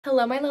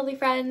Hello my lovely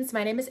friends,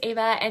 my name is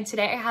Ava and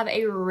today I have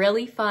a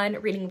really fun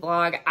reading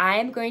vlog. I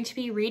am going to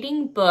be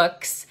reading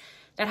books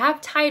that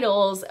have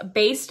titles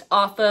based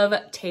off of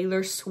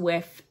Taylor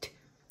Swift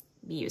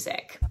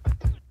music.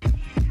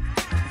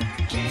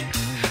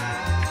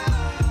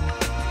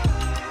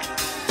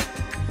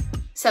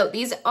 So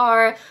these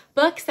are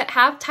books that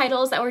have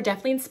titles that were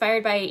definitely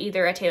inspired by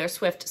either a Taylor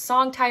Swift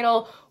song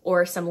title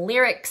or some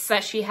lyrics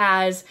that she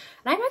has.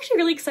 And I'm actually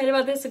really excited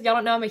about this. If y'all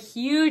don't know, I'm a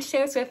huge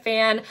Taylor Swift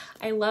fan.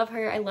 I love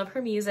her. I love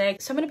her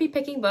music. So I'm going to be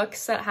picking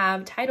books that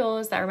have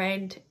titles that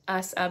remind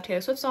us of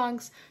Taylor Swift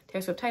songs,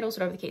 Taylor Swift titles,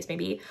 whatever the case may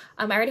be.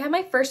 I already have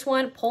my first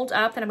one pulled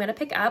up that I'm going to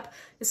pick up.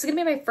 This is going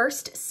to be my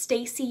first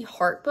Stacey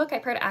Hart book.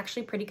 I've heard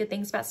actually pretty good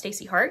things about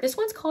Stacey Hart. This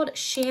one's called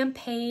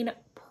Champagne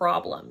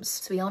Problems.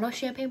 So we all know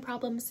Champagne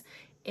Problems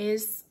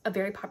is a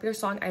very popular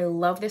song. I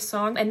love this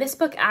song. And this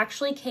book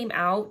actually came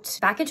out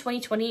back in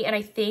 2020 and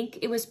I think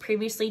it was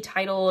previously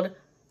titled,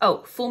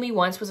 oh, Fool Me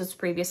Once was its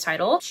previous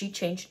title. She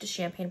changed it to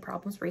Champagne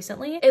Problems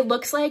recently. It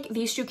looks like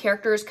these two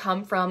characters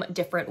come from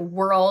different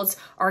worlds.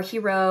 Our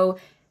hero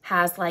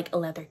has like a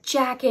leather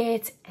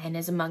jacket and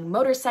is among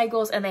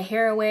motorcycles, and the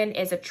heroine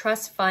is a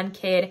trust fund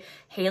kid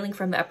hailing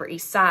from the Upper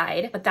East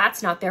Side. But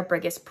that's not their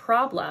biggest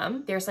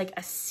problem. There's like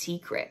a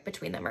secret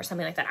between them or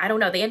something like that. I don't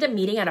know. They end up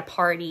meeting at a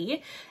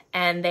party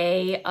and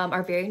they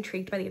are very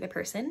intrigued by the other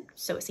person,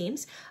 so it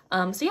seems.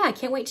 So yeah, I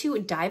can't wait to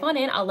dive on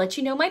in. I'll let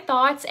you know my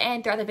thoughts,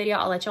 and throughout the video,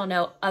 I'll let y'all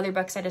know other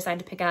books I decided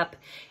to pick up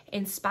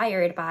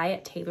inspired by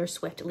Taylor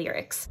Swift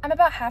lyrics. I'm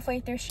about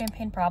halfway through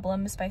Champagne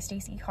Problems by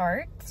Stacey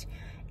Hart.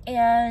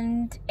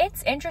 And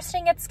it's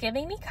interesting. It's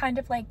giving me kind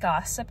of like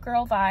Gossip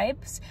Girl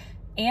vibes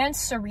and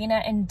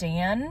Serena and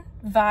Dan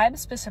vibes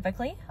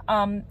specifically.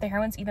 The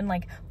heroine's even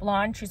like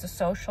blonde. She's a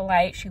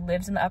socialite. She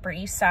lives in the Upper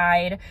East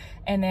Side.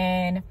 And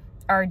then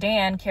our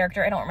Dan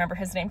character, I don't remember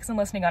his name because I'm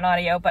listening on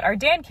audio, but our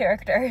Dan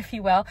character, if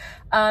you will,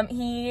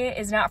 he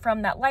is not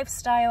from that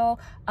lifestyle,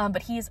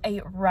 but he's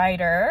a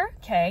writer.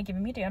 Okay,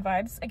 giving me Dan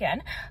vibes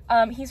again.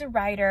 He's a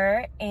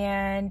writer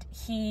and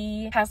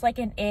he has like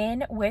an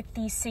in with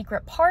these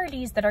secret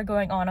parties that are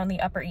going on the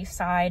Upper East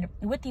Side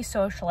with these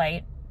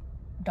socialite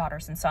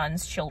daughters and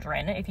sons,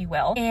 children, if you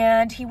will.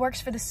 And he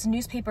works for this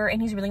newspaper and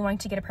he's really wanting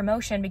to get a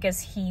promotion because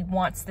he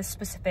wants this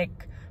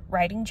specific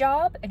writing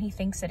job, and he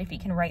thinks that if he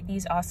can write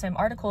these awesome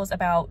articles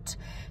about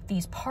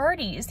these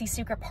parties, these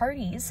secret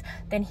parties,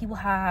 then he will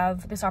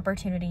have this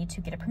opportunity to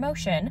get a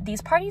promotion.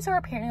 These parties are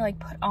apparently like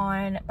put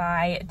on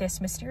by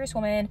this mysterious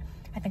woman.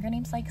 I think her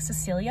name's like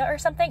Cecilia or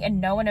something, and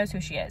no one knows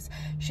who she is.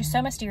 She's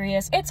so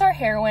mysterious. It's our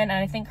heroine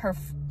and I think her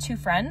two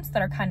friends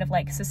that are kind of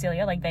like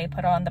Cecilia, like they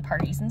put on the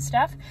parties and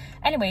stuff.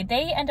 Anyway,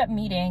 they end up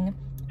meeting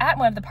at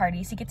one of the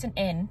parties. He gets an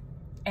in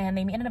and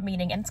they end up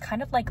meeting, and it's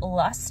kind of like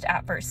lust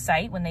at first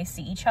sight when they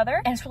see each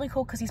other. And it's really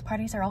cool because these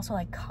parties are also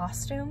like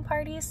costume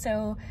parties,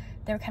 so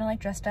they're kind of like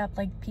dressed up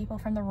like people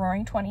from the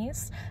Roaring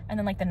 20s. And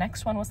then like the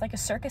next one was like a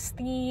circus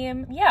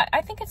theme. Yeah,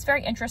 I think it's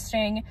very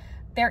interesting.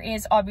 There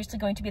is obviously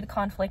going to be the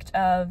conflict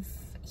of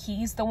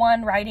he's the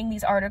one writing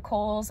these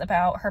articles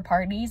about her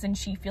parties and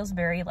she feels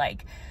very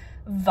like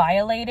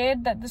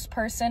violated that this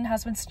person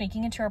has been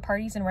sneaking into her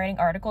parties and writing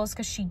articles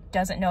because she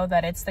doesn't know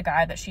that it's the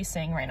guy that she's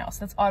seeing right now. So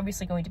that's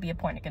obviously going to be a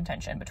point of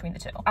contention between the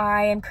two.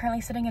 I am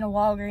currently sitting in a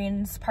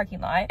Walgreens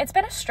parking lot. It's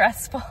been a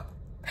stressful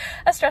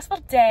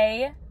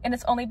day, and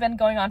it's only been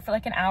going on for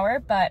like an hour,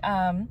 but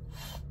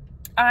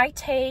I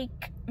take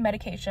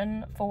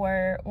medication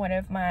for one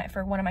of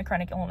my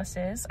chronic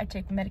illnesses. I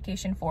take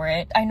medication for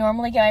it. I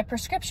normally get my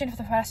prescription for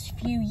the past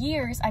few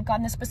years. I've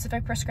gotten this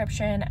specific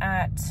prescription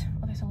at,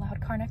 oh, there's a loud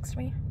car next to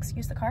me,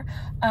 excuse the car.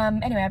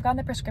 Anyway, I've gotten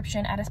the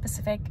prescription at a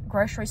specific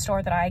grocery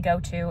store that I go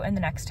to in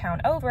the next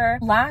town over.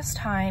 Last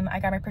time I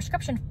got my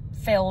prescription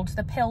filled,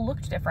 the pill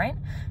looked different.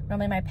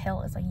 Normally my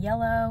pill is like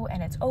yellow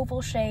and it's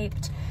oval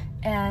shaped,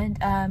 and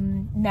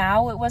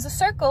now it was a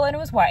circle and it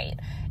was white.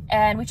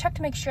 And we checked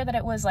to make sure that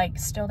it was like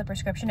still the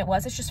prescription.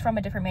 It's just from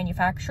a different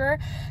manufacturer.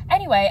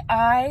 Anyway,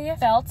 I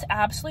felt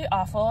absolutely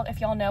awful.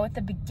 If y'all know, at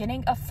the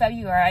beginning of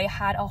February, I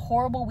had a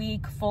horrible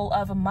week full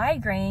of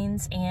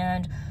migraines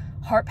and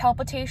heart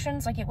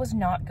palpitations. Like, it was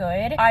not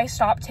good. I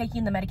stopped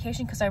taking the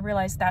medication because I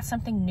realized that's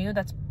something new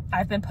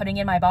I've been putting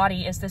in my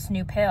body, is this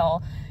new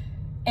pill.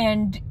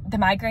 And the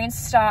migraines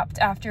stopped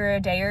after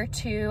a day or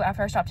two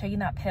after I stopped taking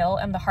that pill,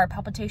 and the heart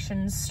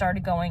palpitations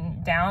started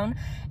going down.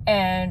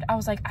 And I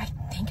was like, I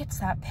think it's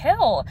that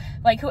pill.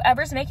 Like,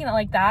 whoever's making it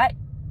like that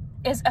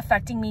is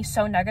affecting me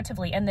so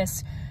negatively. And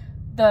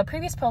the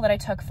previous pill that I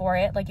took for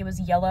it, like, it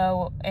was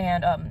yellow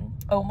and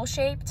oval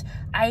shaped.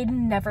 I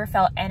never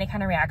felt any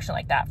kind of reaction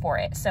like that for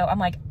it. So I'm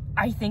like,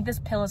 I think this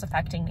pill is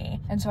affecting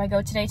me. And so I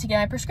go today to get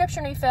my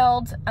prescription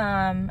refilled,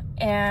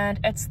 and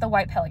it's the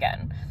white pill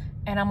again.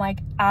 And I'm like,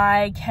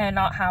 I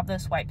cannot have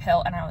this white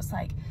pill. And I was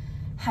like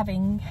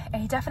having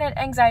a definite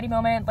anxiety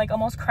moment, like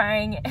almost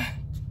crying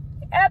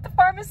at the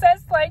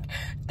pharmacist. Like,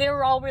 they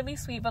were all really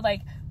sweet, but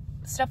like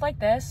stuff like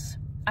this,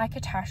 I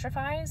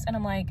catastrophize. And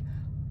I'm like,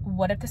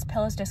 what if this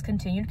pill is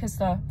discontinued? Because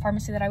the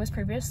pharmacy that I was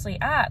previously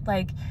at,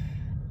 like,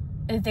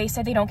 they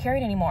said they don't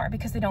carry it anymore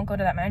because they don't go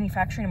to that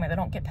manufacturer anymore. They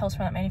don't get pills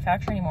from that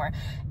manufacturer anymore.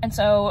 And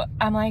so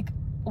I'm like,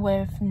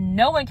 well, if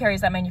no one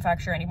carries that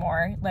manufacturer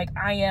anymore, like,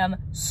 I am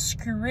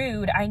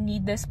screwed. I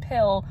need this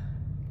pill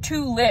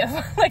to live.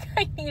 Like,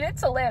 I need it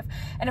to live.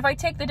 And if I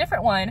take the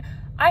different one,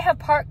 I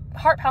have heart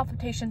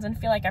palpitations and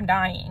feel like I'm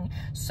dying.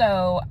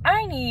 So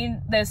I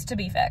need this to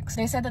be fixed.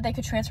 They said that they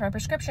could transfer my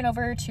prescription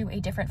over to a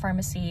different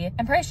pharmacy.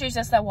 And praise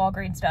Jesus that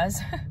Walgreens does.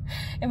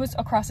 It was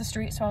across the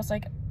street, so I was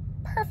like,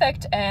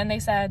 perfect. And they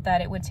said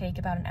that it would take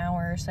about an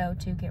hour or so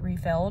to get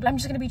refilled. I'm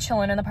just gonna be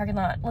chilling in the parking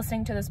lot,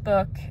 listening to this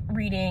book,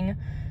 reading,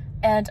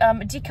 and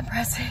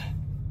decompressing.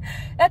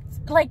 That's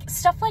like,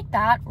 stuff like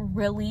that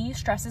really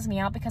stresses me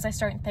out because I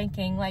start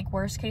thinking, like,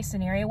 worst case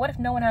scenario, what if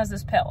no one has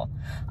this pill?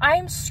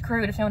 I'm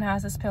screwed if no one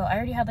has this pill. I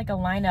already had like a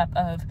lineup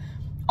of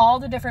all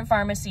the different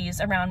pharmacies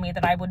around me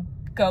that I would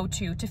go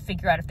to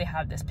figure out if they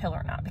have this pill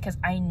or not, because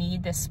I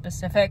need this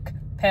specific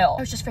pill.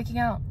 I was just freaking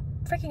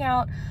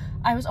out.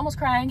 I was almost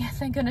crying.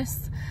 Thank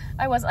goodness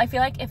I feel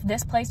like if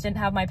this place didn't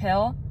have my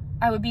pill,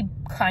 I would be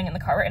crying in the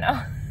car right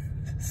now.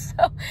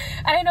 So,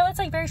 and I know it's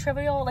like very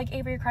trivial, like,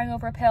 Avery, you're crying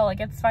over a pill, like,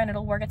 it's fine,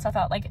 it'll work itself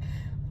out. Like,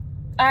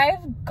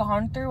 I've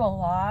gone through a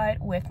lot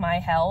with my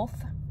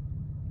health,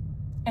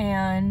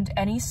 and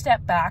any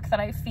step back that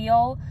I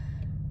feel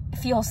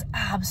feels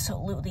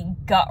absolutely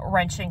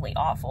gut-wrenchingly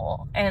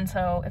awful. And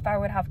so if I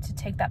would have to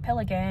take that pill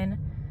again,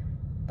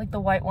 like the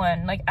white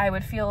one, like, I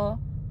would feel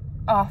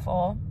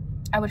awful.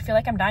 I would feel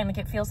like I'm dying. Like,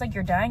 it feels like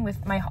you're dying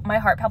with my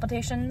heart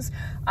palpitations.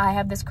 I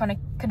have this chronic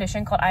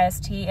condition called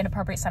IST,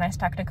 inappropriate sinus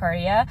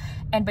tachycardia,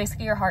 and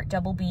basically your heart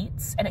double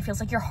beats, and it feels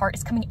like your heart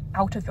is coming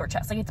out of your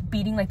chest. Like, it's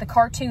beating like the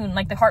cartoon,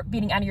 like the heart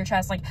beating out of your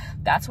chest. Like,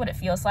 that's what it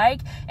feels like,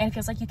 and it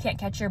feels like you can't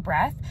catch your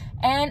breath,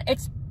 and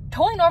it's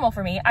totally normal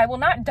for me. I will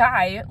not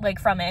die, like,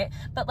 from it,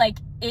 but, like,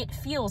 it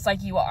feels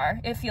like you are.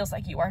 It feels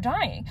like you are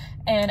dying,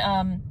 and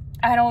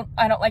I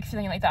don't like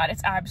feeling like that.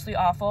 It's absolutely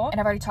awful. And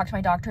I've already talked to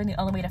my doctor, and the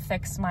only way to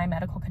fix my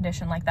medical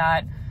condition like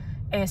that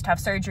is to have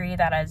surgery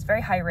that is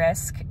very high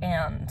risk.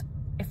 And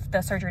if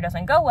the surgery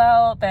doesn't go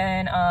well,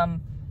 then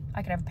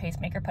I could have a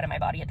pacemaker put in my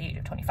body at the age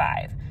of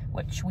 25,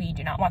 which we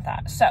do not want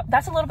that. So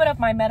that's a little bit of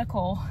my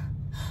medical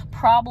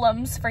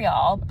problems for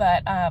y'all,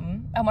 but I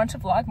wanted to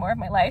vlog more of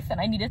my life,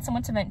 and I needed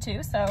someone to vent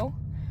to, so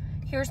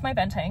here's my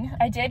venting.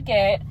 I did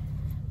get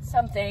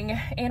something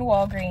in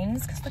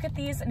Walgreens, because look at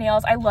these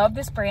nails. I love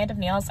this brand of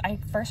nails. I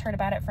first heard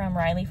about it from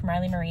Riley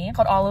Marie,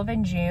 called Olive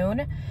in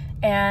June,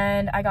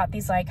 and I got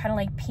these like kind of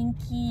like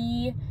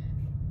pinky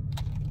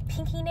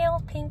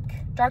nail,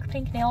 dark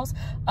pink nails,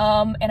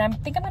 and I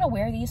think I'm gonna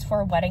wear these for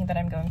a wedding that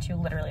I'm going to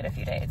literally in a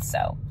few days.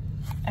 So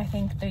I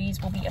think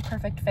these will be a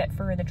perfect fit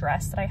for the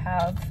dress that I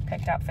have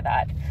picked out for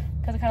that,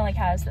 because it kind of like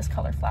has this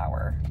color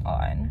flower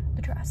on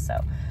the dress. So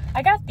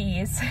I got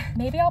these.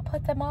 Maybe I'll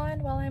put them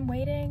on while I'm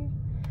waiting.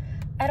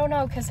 I don't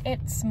know, because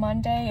it's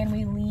Monday and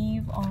we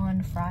leave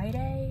on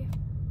Friday.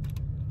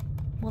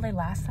 Will they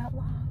last that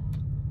long?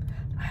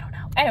 I don't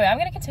know. Anyway, I'm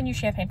gonna continue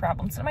Champagne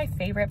Problems. It's not my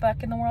favorite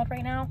book in the world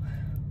right now,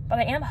 but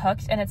I am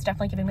hooked, and it's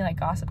definitely giving me like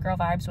Gossip Girl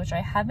vibes, which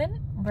I haven't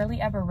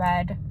really ever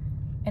read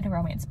in a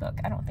romance book,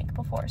 I don't think,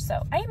 before.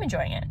 So I am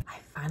enjoying it. I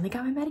finally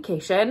got my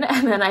medication,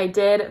 and then I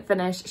did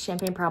finish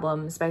Champagne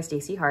Problems by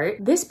Stacey Hart.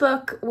 This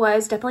book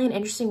was definitely an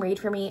interesting read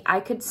for me. I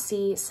could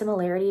see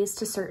similarities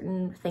to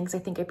certain things I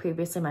think I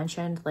previously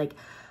mentioned. Like,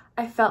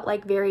 I felt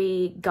like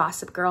very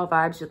Gossip Girl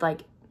vibes with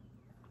like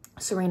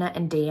Serena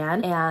and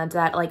Dan, and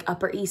that like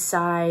Upper East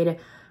Side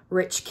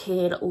rich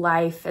kid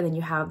life, and then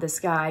you have this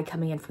guy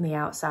coming in from the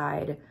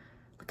outside,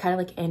 kind of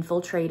like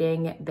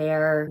infiltrating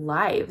their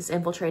lives,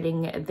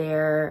 infiltrating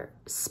their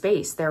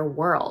space, their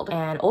world,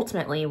 and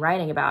ultimately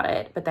writing about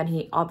it. But then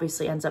he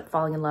obviously ends up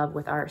falling in love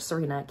with our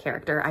Serena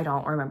character. I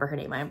don't remember her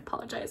name. I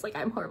apologize. Like,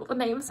 I'm horrible with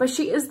names. But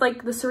she is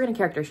like the Serena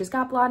character. She's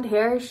got blonde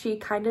hair. She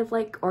kind of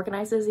like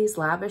organizes these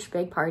lavish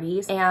big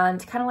parties,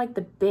 and kind of like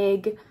the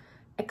big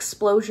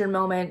explosion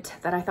moment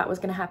that I thought was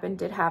gonna happen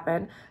did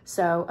happen.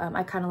 So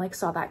I kind of like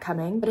saw that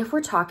coming. But if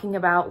we're talking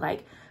about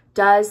like,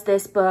 does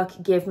this book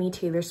give me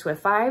Taylor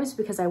Swift vibes?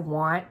 Because I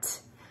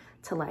want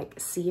to like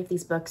see if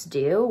these books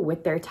do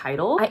with their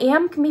title. I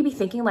am maybe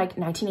thinking like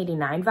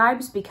 1989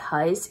 vibes,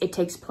 because it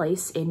takes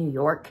place in New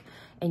York,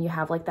 and you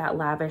have like that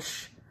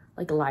lavish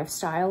like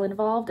lifestyle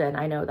involved. And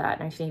I know that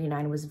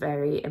 1989 was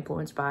very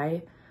influenced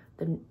by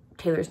the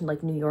Taylor's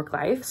like New York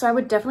life. So I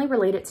would definitely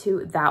relate it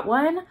to that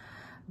one,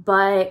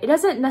 but it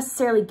doesn't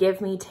necessarily give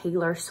me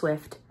Taylor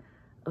Swift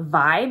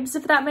vibes,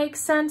 if that makes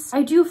sense.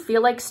 I do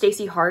feel like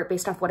Stacey Hart,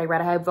 based off what I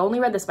read, I've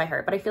only read this by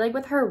her, but I feel like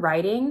with her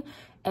writing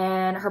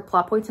and her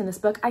plot points in this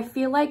book, I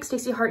feel like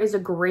Stacey Hart is a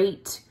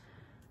great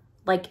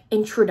like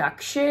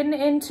introduction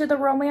into the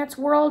romance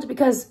world,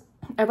 because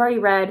I've already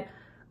read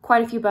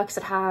quite a few books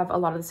that have a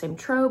lot of the same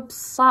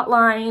tropes, plot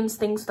lines,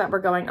 things that were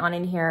going on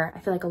in here. I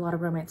feel like a lot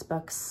of romance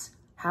books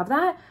have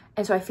that.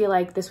 And so I feel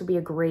like this would be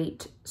a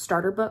great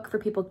starter book for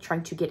people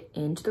trying to get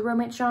into the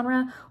romance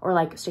genre, or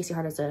like Stacey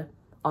Hart as a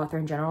author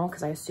in general,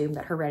 because I assume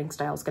that her writing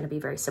style is going to be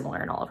very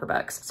similar in all of her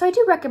books. So I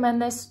do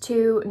recommend this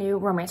to new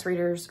romance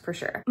readers for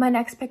sure. My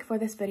next pick for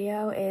this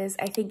video is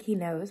I Think He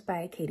Knows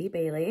by Katie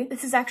Bailey.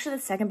 This is actually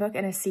the second book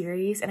in a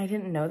series, and I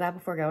didn't know that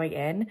before going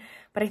in,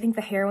 but I think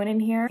the heroine in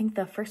here, I think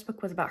the first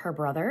book was about her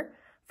brother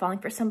falling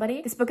for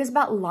somebody. This book is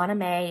about Lana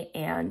Mae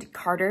and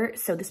Carter.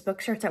 So this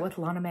book starts out with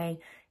Lana Mae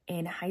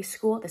in high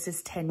school. This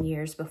is 10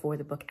 years before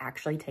the book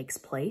actually takes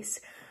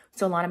place.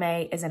 So Lana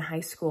Mae is in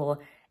high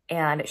school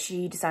and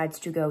she decides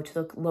to go to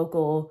the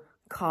local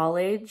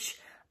college.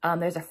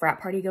 There's a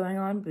frat party going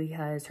on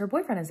because her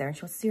boyfriend is there and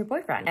she wants to see her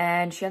boyfriend.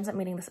 And she ends up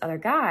meeting this other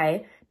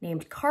guy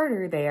named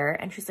Carter there.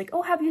 And she's like,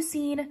 oh, have you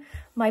seen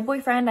my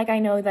boyfriend? Like, I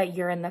know that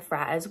you're in the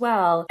frat as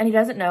well. And he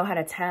doesn't know how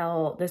to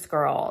tell this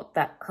girl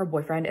that her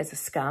boyfriend is a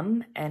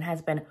scum and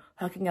has been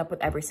hooking up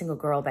with every single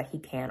girl that he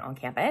can on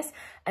campus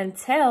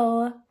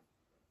until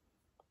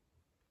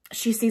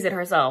she sees it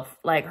herself.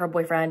 Like, her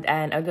boyfriend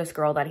and this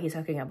girl that he's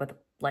hooking up with,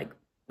 like,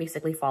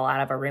 basically fall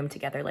out of a room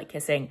together, like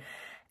kissing.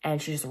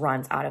 And she just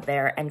runs out of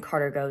there and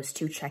Carter goes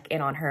to check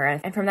in on her.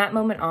 And from that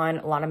moment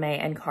on, Lana Mae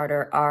and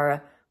Carter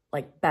are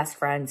like best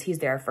friends. He's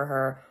there for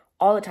her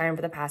all the time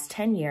for the past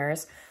 10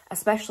 years,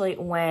 especially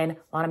when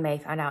Lana Mae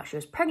found out she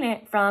was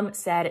pregnant from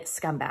said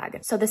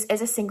scumbag. So this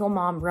is a single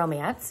mom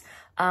romance.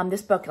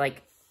 This book,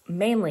 like,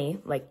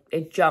 mainly, like,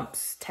 it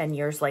jumps 10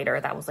 years later.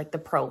 That was like the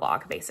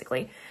prologue,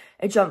 basically.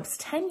 It jumps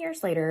 10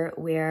 years later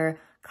where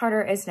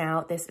Carter is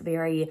now this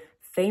very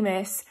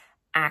famous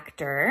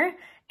actor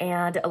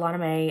and Lana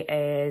Mae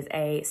is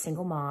a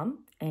single mom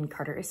and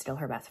Carter is still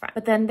her best friend.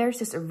 But then there's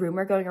this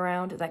rumor going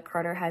around that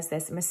Carter has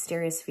this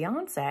mysterious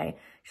fiance.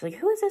 She's like,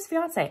 who is this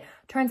fiance?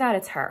 Turns out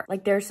it's her.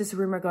 Like, there's this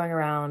rumor going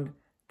around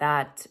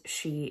that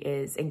she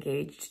is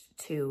engaged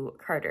to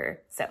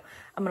Carter. So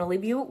I'm gonna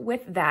leave you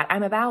with that.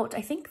 I'm about,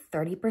 I think,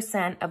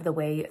 30% of the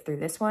way through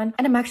this one,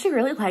 and I'm actually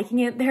really liking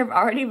it. There have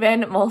already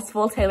been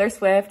multiple Taylor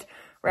Swift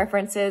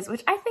references,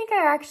 which I think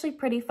are actually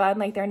pretty fun.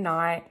 Like, they're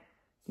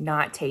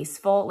not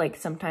tasteful. Like,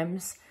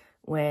 sometimes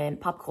when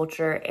pop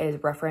culture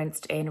is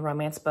referenced in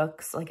romance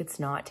books, like, it's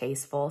not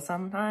tasteful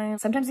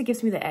sometimes. Sometimes it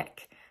gives me the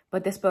ick,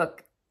 but this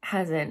book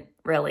hasn't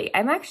really.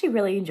 I'm actually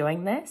really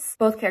enjoying this.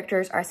 Both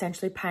characters are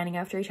essentially pining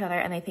after each other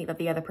and they think that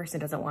the other person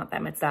doesn't want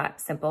them. It's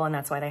that simple, and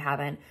that's why they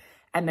haven't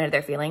admitted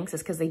their feelings,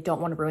 is because they don't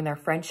want to ruin their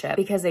friendship,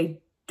 because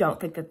they don't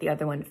think that the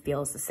other one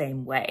feels the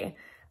same way.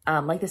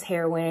 Like, this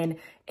heroine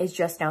is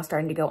just now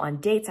starting to go on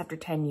dates after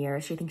 10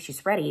 years. She thinks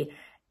she's ready.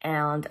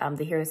 And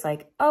the hero's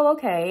like, oh,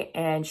 okay.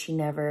 And she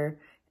never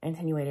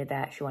insinuated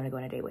that she wanted to go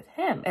on a date with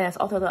him. And it's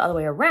also the other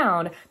way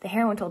around. The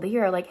heroine told the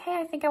hero, like, hey,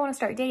 I think I want to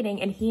start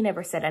dating. And he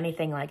never said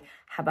anything like,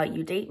 how about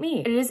you date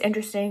me? It is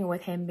interesting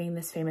with him being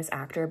this famous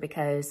actor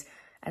because,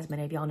 as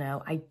many of y'all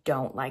know, I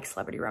don't like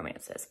celebrity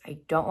romances. I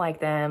don't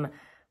like them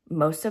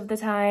most of the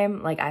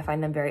time. Like, I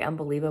find them very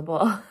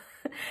unbelievable.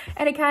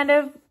 And it kind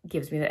of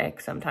gives me the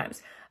ick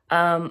sometimes.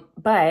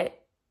 But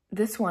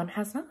this one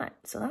has not,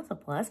 so that's a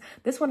plus.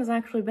 This one has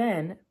actually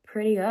been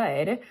pretty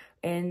good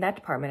in that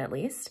department, at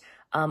least.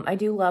 I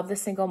do love the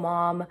single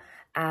mom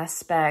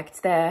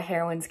aspect. The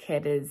heroine's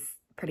kid is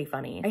pretty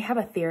funny. I have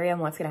a theory on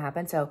what's gonna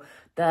happen. So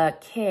the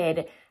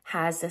kid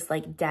has this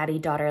like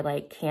daddy-daughter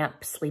like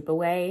camp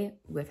sleepaway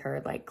with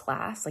her like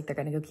class. Like, they're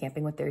gonna go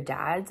camping with their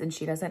dads, and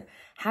she doesn't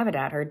have a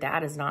dad. Her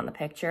dad is not in the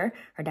picture.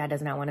 Her dad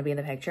does not want to be in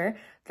the picture.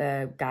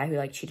 The guy who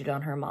like cheated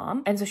on her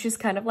mom. And so she's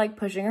kind of like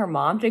pushing her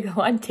mom to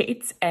go on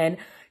dates, and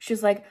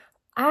she's like,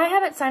 I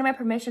haven't signed my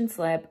permission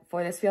slip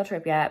for this field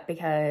trip yet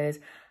because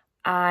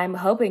I'm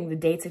hoping the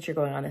dates that you're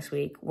going on this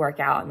week work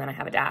out and then I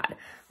have a dad.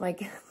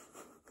 Like,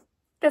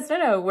 that's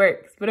not how it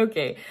works, but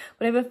okay.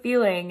 But I have a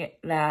feeling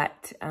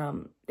that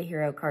the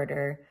hero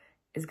Carter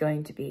is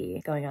going to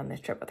be going on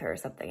this trip with her or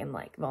something, and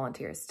like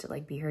volunteers to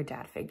like be her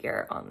dad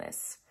figure on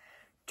this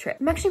trip.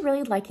 I'm actually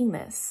really liking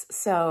this.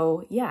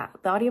 So yeah,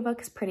 the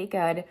audiobook is pretty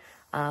good.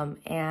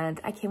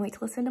 And I can't wait to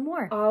listen to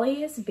more.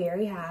 Ollie is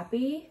very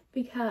happy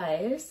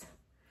because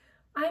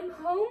I'm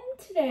home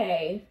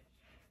today.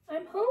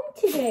 I'm home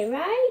today,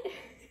 right?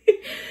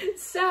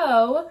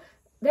 So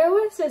there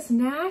was this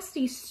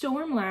nasty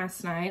storm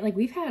last night. Like,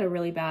 we've had a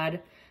really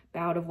bad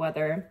bout of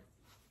weather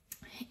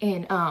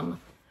in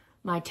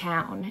my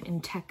town in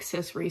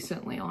Texas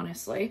recently,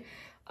 honestly.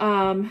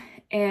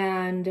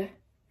 And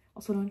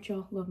also, don't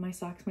y'all love my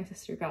socks? My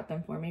sister got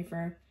them for me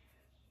for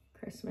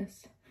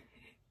Christmas.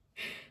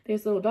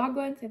 There's little dog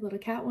ones, I have little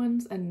cat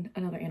ones, and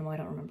another animal I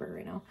don't remember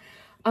right now.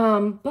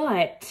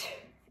 But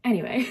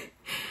anyway,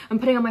 I'm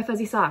putting on my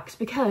fuzzy socks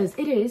because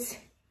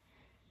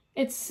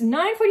it's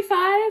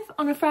 9:45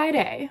 on a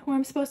Friday where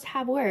I'm supposed to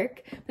have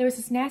work. There was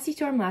this nasty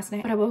storm last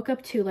night, but I woke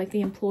up to like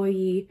the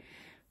employee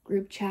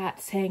group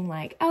chat saying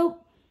like, oh,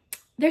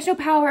 there's no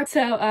power.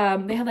 So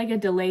they had like a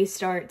delay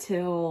start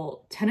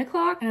till 10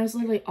 o'clock, and I was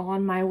literally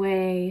on my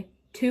way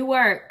to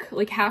work,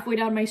 like halfway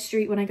down my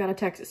street when I got a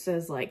text that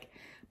says like,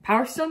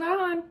 power's still not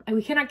on, and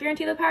we cannot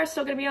guarantee the power's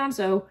still gonna be on,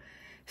 so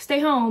stay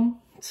home.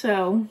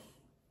 So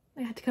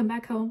I had to come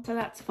back home, so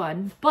that's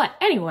fun. But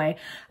anyway,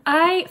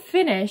 I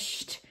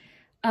finished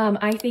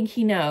I Think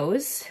He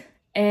Knows,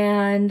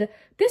 and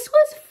this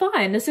was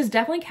fun. This is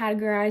definitely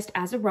categorized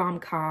as a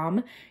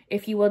rom-com.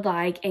 If you would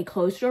like a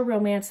closed-door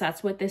romance,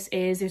 that's what this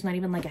is. There's not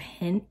even like a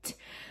hint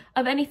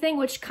of anything,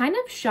 which kind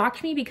of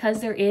shocked me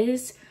because there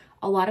is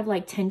a lot of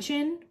like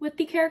tension with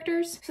the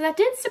characters. So that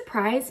did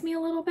surprise me a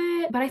little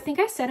bit, but I think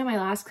I said in my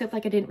last clip,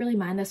 like I didn't really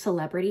mind the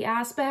celebrity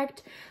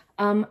aspect.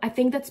 I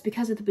think that's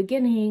because at the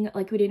beginning,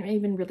 like we didn't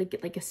even really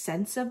get like a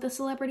sense of the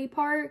celebrity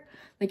part.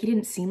 Like he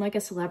didn't seem like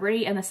a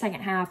celebrity, and the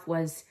second half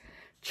was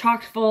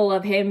chock full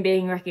of him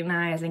being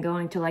recognized and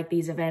going to like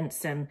these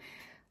events and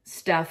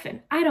stuff,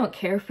 and I don't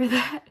care for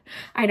that.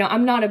 I know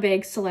I'm not a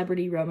big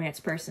celebrity romance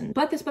person,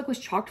 but this book was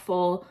chock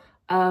full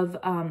of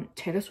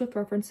Taylor Swift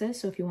references,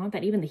 so if you want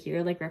that, even the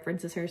hero like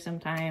references her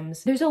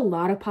sometimes. There's a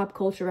lot of pop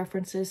culture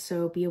references,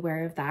 so be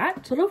aware of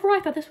that. So overall, I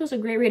thought this was a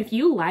great read. If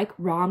you like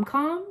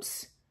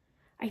rom-coms,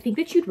 I think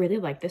that you'd really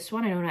like this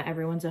one. I know not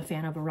everyone's a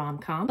fan of a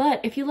rom-com, but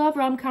if you love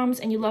rom-coms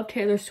and you love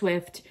Taylor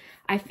Swift,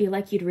 I feel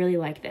like you'd really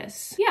like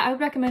this. Yeah, I would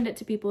recommend it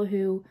to people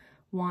who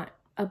want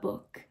a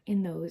book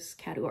in those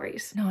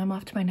categories. Now I'm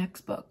off to my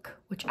next book,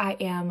 which I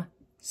am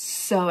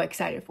so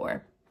excited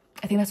for.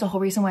 I think that's the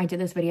whole reason why I did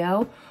this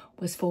video,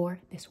 was for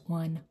this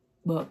one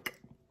book,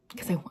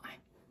 because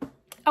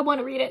I want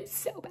to read it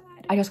so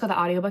bad. I just got the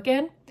audiobook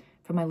in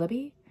from my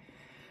Libby.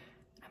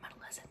 I'm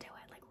gonna listen to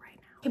it like right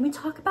now. Can we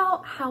talk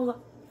about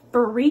how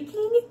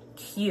freaking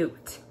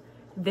cute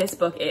this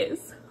book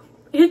is?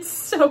 It's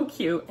so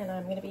cute. And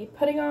I'm gonna be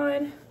putting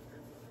on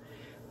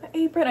my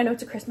apron. I know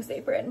it's a Christmas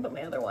apron, but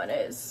my other one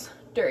is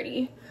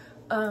dirty.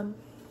 But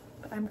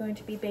I'm going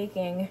to be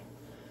baking.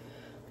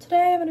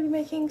 Today I'm gonna be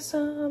making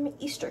some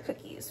Easter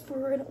cookies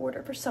for an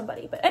order for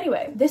somebody. But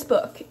anyway, this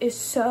book is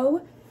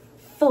so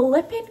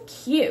flippin'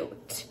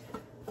 cute.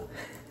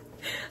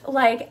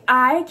 Like,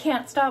 I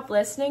can't stop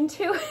listening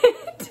to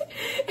it.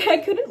 I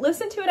couldn't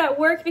listen to it at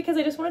work because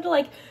I just wanted to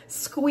like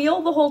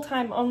squeal the whole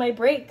time on my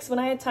breaks when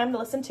I had time to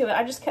listen to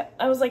it.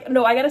 I was like,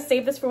 no, I gotta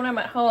save this for when I'm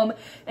at home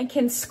and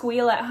can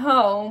squeal at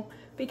home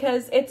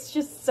because it's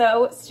just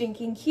so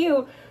stinking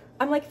cute.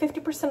 I'm like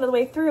 50% of the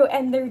way through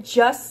and they're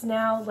just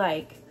now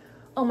like,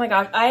 oh my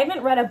gosh, I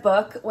haven't read a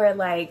book where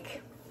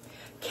like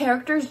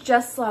characters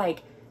just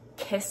like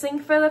kissing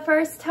for the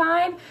first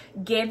time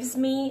gives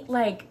me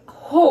like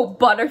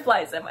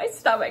butterflies in my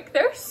stomach.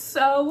 They're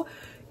so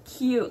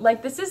cute.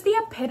 Like, this is the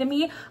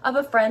epitome of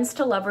a friends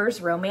to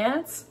lovers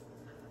romance.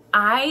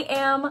 I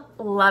am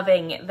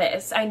loving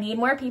this. I need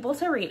more people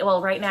to read.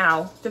 Well, right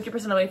now, 50%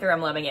 of the way through,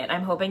 I'm loving it.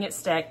 I'm hoping it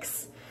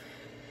sticks.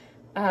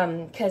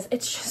 Because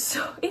it's just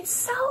so, it's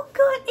so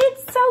good.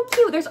 It's so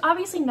cute. There's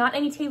obviously not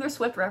any Taylor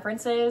Swift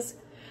references,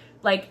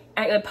 like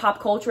pop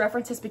culture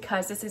references,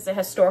 because this is a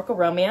historical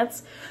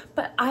romance,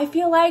 but I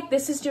feel like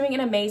this is doing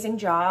an amazing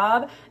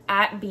job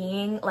at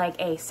being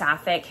like a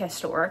sapphic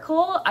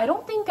historical. I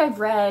don't think I've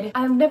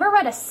never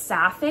read a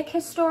sapphic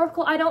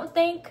historical, I don't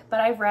think, but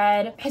I've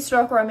read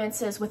historical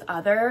romances with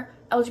other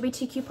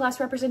LGBTQ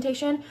plus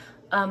representation,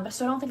 so I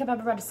don't think I've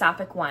ever read a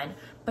sapphic one,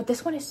 but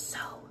this one is so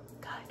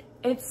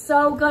it's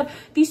so good.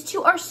 These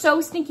two are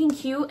so stinking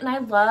cute, and I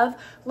love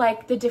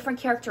like the different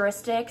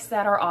characteristics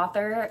that our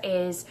author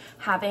is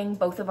having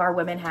both of our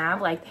women have.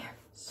 Like, they're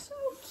so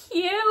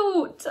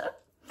cute.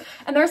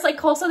 And there's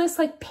like also this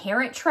like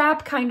parent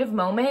trap kind of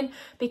moment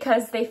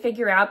because they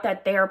figure out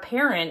that their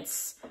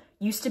parents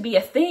used to be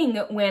a thing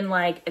when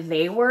like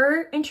they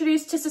were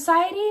introduced to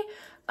society,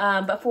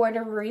 but for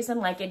whatever reason,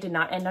 like it did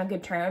not end on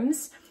good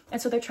terms. And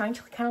so they're trying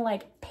to kind of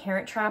like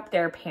parent trap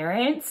their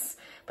parents,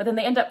 but then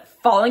they end up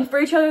falling for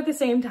each other at the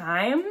same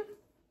time.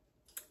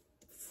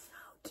 It's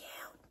so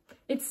cute.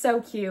 It's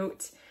so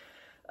cute.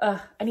 I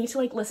need to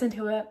like listen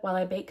to it while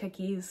I bake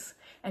cookies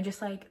and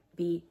just like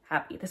be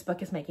happy. This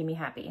book is making me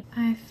happy.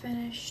 I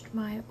finished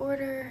my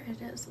order.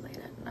 It is late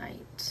at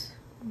night,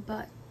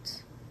 but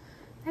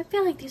I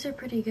feel like these are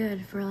pretty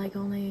good for like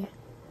only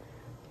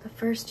the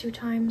first 2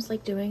 times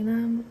like doing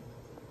them.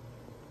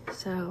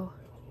 So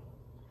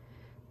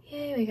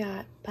yay, we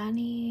got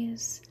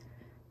bunnies,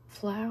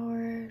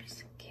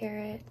 flowers,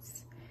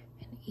 carrots,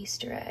 and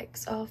Easter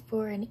eggs, all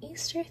for an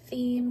Easter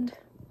themed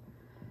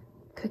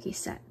cookie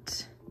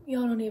set.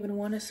 Y'all don't even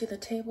want to see the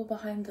table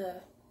behind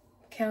the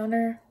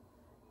counter.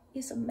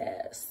 It's a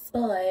mess.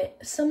 But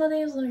some of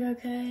these look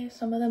okay.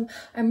 Some of them,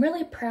 I'm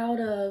really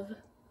proud of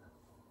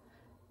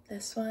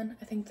this one.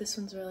 I think this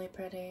one's really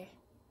pretty.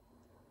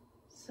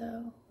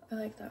 So I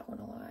like that one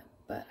a lot.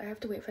 But I have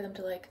to wait for them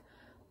to like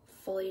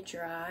fully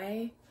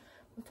dry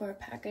before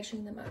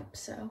packaging them up,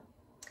 so.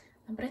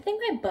 But I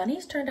think my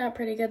bunnies turned out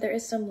pretty good. There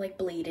is some like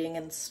bleeding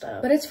and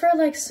stuff, but it's for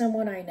like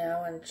someone I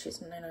know, and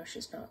I know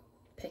she's not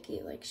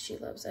picky. Like, she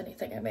loves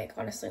anything I make,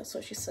 honestly. That's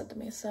what she said to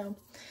me, so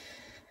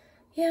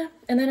yeah.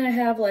 And then I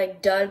have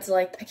like duds,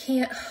 like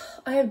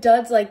I have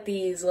duds like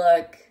these,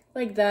 look.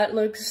 Like, that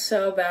looks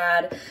so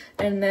bad.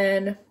 And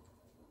then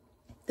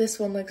this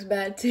one looks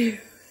bad too.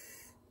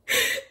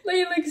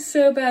 They look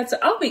so bad, so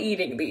I'll be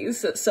eating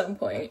these at some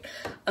point.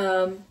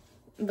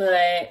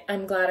 But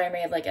I'm glad I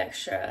made like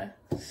extra,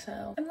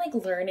 so I'm like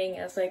learning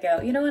as I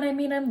go, you know what I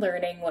mean? I'm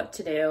learning what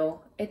to do.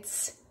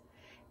 It's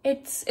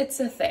it's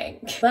a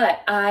thing.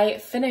 But I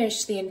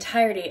finished the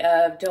entirety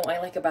of Don't I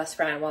Like a Best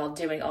Friend while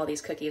doing all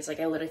these cookies. Like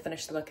I literally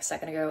finished the book a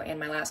second ago and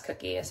my last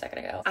cookie a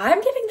second ago.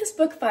 I'm giving this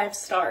book 5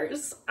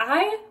 stars.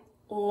 I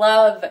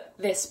love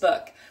this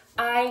book.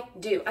 I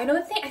do. I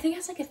think it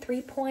has like a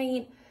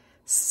 3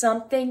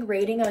 something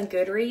rating on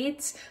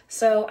Goodreads.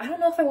 So I don't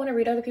know if I want to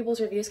read other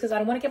people's reviews because I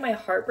don't want to get my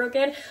heart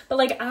broken, but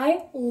like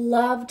I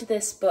loved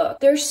this book.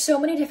 There's so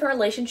many different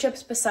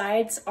relationships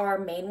besides our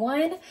main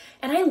one.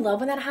 And I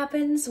love when that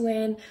happens,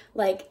 when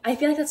like, I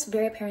feel like that's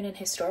very apparent in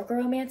historical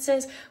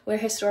romances where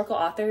historical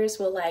authors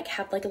will like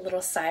have like a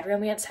little side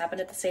romance happen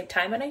at the same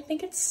time. And I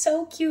think it's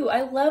so cute.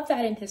 I love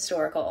that in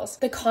historicals.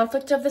 The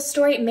conflict of the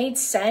story made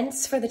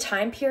sense for the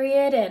time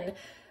period and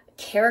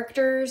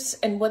characters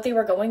and what they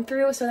were going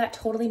through, so that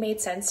totally made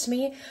sense to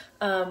me,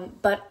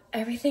 but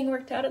everything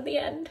worked out at the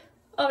end,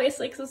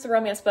 obviously, because it's a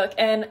romance book.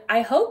 And I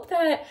hope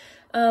that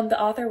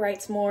the author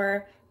writes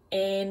more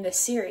in the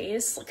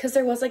series, because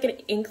there was like an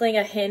inkling,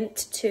 a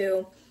hint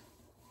to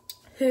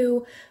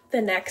who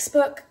the next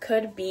book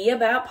could be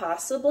about,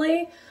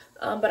 possibly,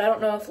 but I don't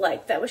know if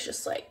like that was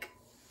just like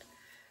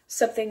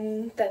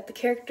something that the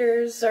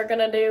characters are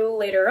gonna do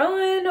later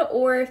on,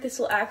 or if this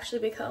will actually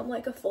become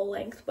like a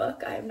full-length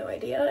book. I have no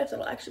idea if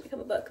it'll actually become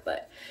a book,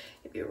 but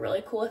it'd be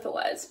really cool if it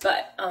was.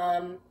 But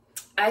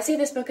I see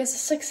this book as a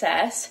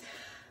success.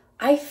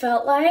 I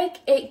felt like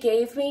it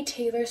gave me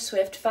Taylor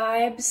Swift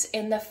vibes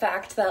in the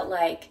fact that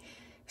like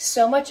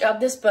so much of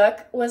this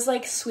book was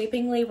like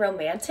sweepingly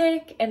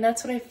romantic, and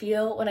that's what I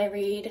feel when I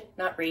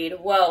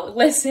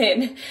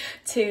listen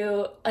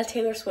to a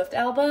Taylor Swift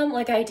album.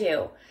 Like I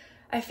do.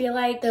 I feel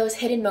like those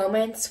hidden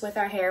moments with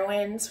our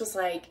heroines was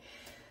like,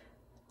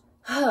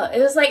 it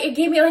was like, it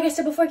gave me, like I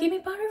said before, it gave me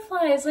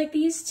butterflies. Like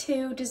these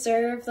two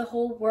deserve the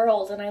whole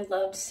world, and I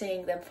loved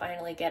seeing them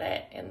finally get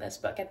it in this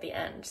book at the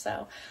end.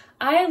 So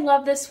I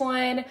love this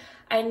one.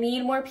 I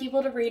need more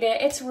people to read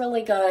it. It's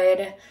really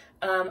good.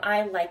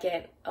 I like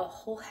it a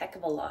whole heck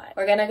of a lot.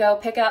 We're gonna go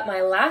pick up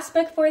my last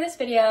book for this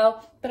video,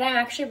 but I'm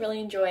actually really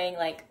enjoying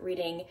like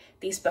reading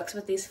these books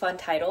with these fun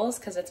titles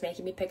because it's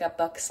making me pick up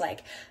books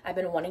like I've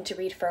been wanting to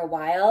read for a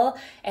while,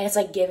 and it's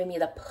like giving me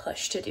the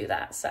push to do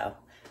that. So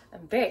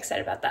I'm very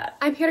excited about that.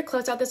 I'm here to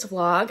close out this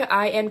vlog.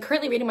 I am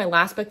currently reading my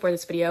last book for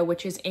this video,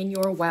 which is In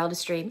Your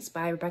Wildest Dreams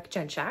by Rebecca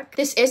Genshak.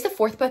 This is the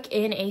 4th book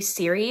in a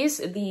series,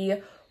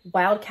 the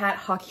Wildcat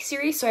Hockey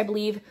series. So I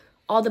believe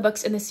all the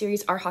books in the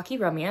series are hockey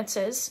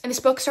romances. And this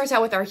book starts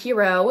out with our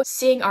hero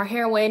seeing our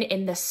heroine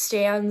in the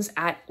stands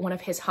at one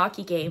of his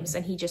hockey games,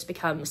 and he just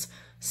becomes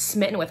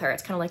smitten with her.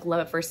 It's kind of like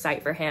love at first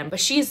sight for him, but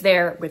she's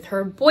there with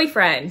her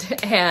boyfriend.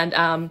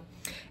 And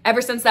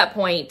ever since that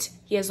point,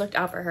 he has looked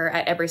out for her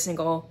at every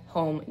single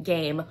home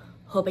game,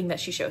 hoping that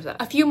she shows up.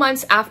 A few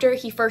months after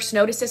he first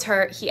notices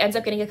her, he ends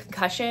up getting a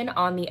concussion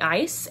on the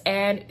ice,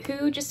 and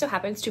who just so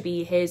happens to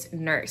be his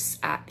nurse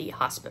at the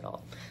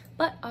hospital.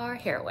 But our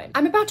heroine.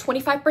 I'm about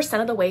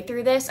 25% of the way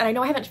through this, and I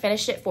know I haven't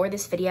finished it for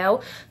this video,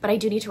 but I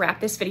do need to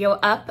wrap this video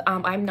up.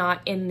 I'm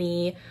not in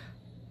the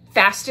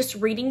fastest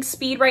reading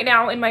speed right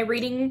now in my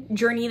reading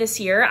journey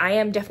this year. I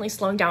am definitely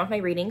slowing down with my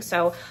reading,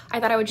 so I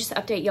thought I would just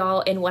update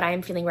y'all in what I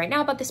am feeling right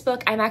now about this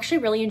book. I'm actually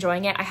really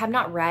enjoying it. I have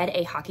not read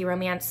a hockey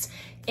romance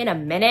in a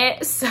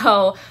minute,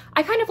 so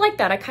I kind of like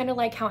that. I kind of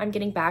like how I'm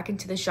getting back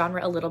into this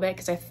genre a little bit,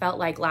 because I felt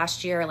like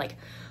last year, like,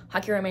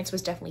 hockey romance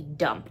was definitely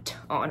dumped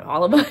on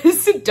all of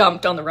us,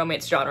 dumped on the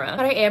romance genre.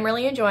 But I am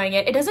really enjoying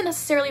it. It doesn't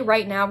necessarily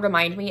right now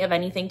remind me of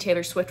anything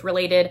Taylor Swift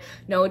related.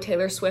 No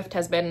Taylor Swift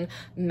has been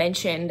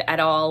mentioned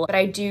at all, but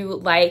I do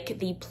like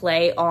the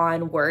play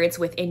on words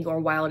with In Your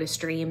Wildest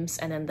Dreams,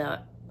 and then the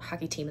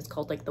hockey team is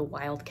called like the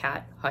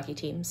Wildcat hockey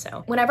team.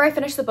 So whenever I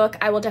finish the book,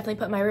 I will definitely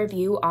put my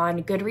review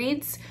on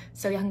Goodreads,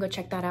 so you can go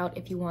check that out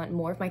if you want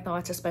more of my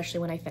thoughts,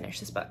 especially when I finish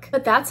this book.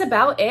 But that's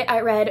about it.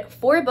 I read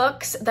 4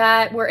 books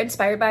that were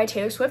inspired by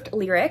Taylor Swift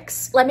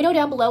lyrics. Let me know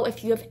down below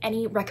if you have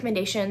any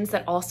recommendations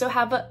that also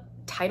have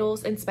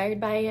titles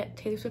inspired by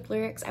Taylor Swift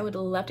lyrics. I would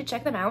love to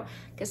check them out,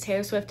 because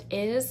Taylor Swift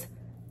is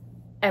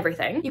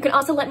everything. You can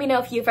also let me know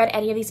if you've read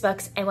any of these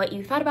books and what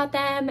you thought about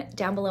them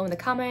down below in the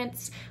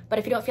comments. But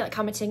if you don't feel like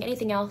commenting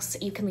anything else,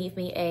 you can leave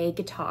me a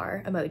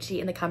guitar emoji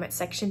in the comment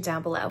section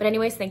down below. But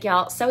anyways, thank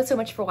y'all so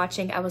much for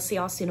watching. I will see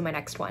y'all soon in my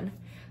next one.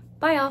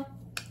 Bye y'all.